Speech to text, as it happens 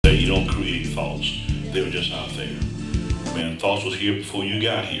thoughts. They were just out there. Man, thoughts was here before you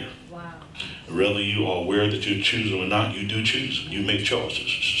got here. Wow. Whether you are aware that you're choosing or not, you do choose. You make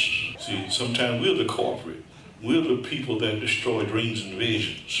choices. See, sometimes we're the corporate. We're the people that destroy dreams and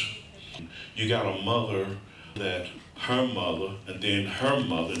visions. You got a mother that her mother, and then her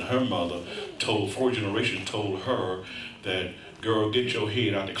mother, and her mother told, 4 generations told her that, girl, get your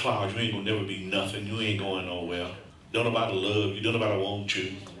head out the clouds. You ain't gonna never be nothing. You ain't going nowhere. Don't nobody love you. Don't nobody want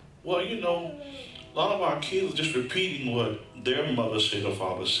you. Well, you know, a lot of our kids are just repeating what their mother said or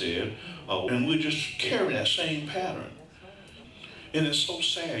father said, and we're just carrying that same pattern. And it's so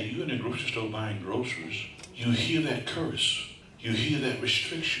sad. You're in the grocery store buying groceries. You hear that curse. You hear that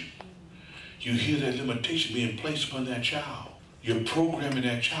restriction. You hear that limitation being placed upon that child. You're programming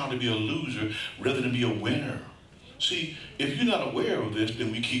that child to be a loser rather than be a winner. See, if you're not aware of this,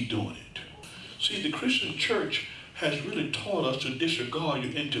 then we keep doing it. See, the Christian church has really taught us to disregard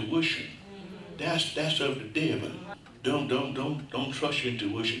your intuition. That's of the devil. Don't trust your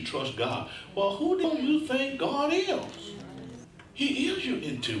intuition. Trust God. Well, who do you think God is? He is your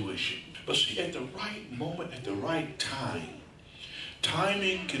intuition. But see, at the right moment, at the right time,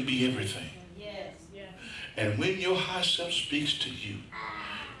 timing can be everything. Yes, yes. And when your high self speaks to you,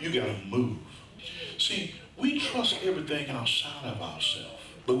 you got to move. See, we trust everything outside of ourselves,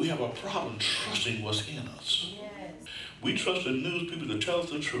 but we have a problem trusting what's in us. Yes. We trust the news people to tell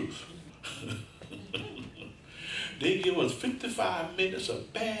us the truth. They give us 55 minutes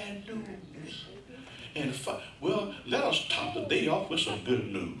of bad news. And well, let us top the day off with some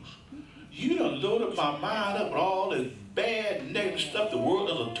good news. You done loaded my mind up with all this bad, negative stuff. The world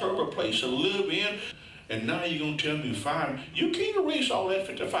is a terrible place to live in. And now you're going to tell me, fine, you can't erase all that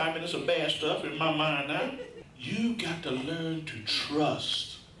 55 minutes of bad stuff in my mind now. You got to learn to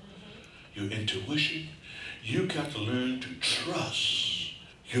trust your intuition. You got to learn to trust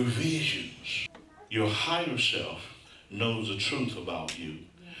your visions. Your higher self knows the truth about you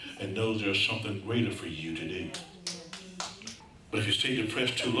and knows there's something greater for you to do. But if you stay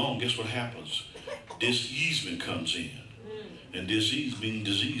depressed too long, guess what happens? Diseasement comes in. And disease means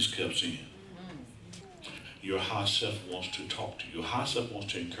disease comes in. Your high self wants to talk to you. Your high self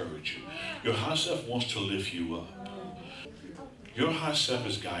wants to encourage you. Your high self wants to lift you up. Your high self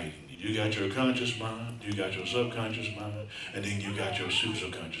is guiding you. You got your conscious mind, you got your subconscious mind, and then you got your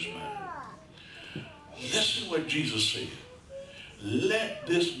subconscious mind. Listen to what Jesus said. Let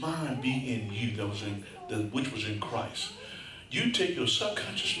this mind be in you which was in Christ. You take your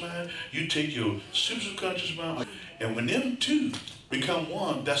subconscious mind, you take your subconscious mind, and when them two become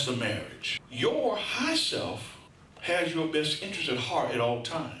one, that's the marriage. Your high self has your best interest at heart at all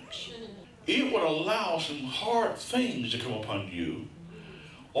times. It would allow some hard things to come upon you,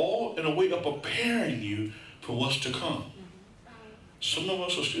 all in a way of preparing you for what's to come. Some of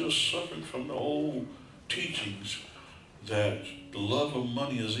us are still suffering from the old teachings that the love of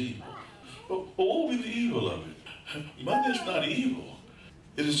money is evil. But what would be the evil of it? Money is not evil.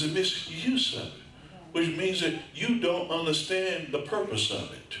 It is the misuse of it, which means that you don't understand the purpose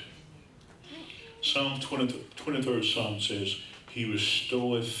of it. Psalm 23rd Psalm says, He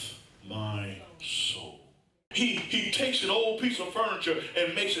restoreth my soul. He takes an old piece of furniture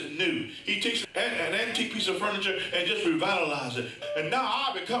and makes it new. He takes an antique piece of furniture and just revitalizes it. And now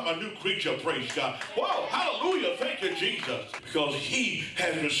I become a new creature, praise God. Wow, hallelujah, thank you, Jesus. Because He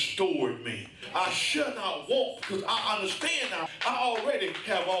has restored me. I shall not want, because I understand now. I already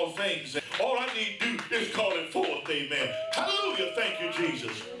have all things. All I need to do is call it forth, amen. Hallelujah, thank you,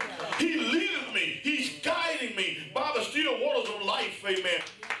 Jesus. He leadeth me. He's guiding me by the still waters of life, amen.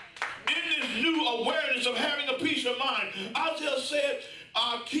 In this new awareness of having a peace of mind, I just said,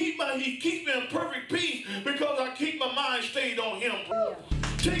 He keeps me in perfect peace because I keep my mind stayed on Him.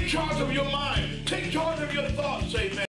 Take charge of your mind. Take charge of your thoughts, amen.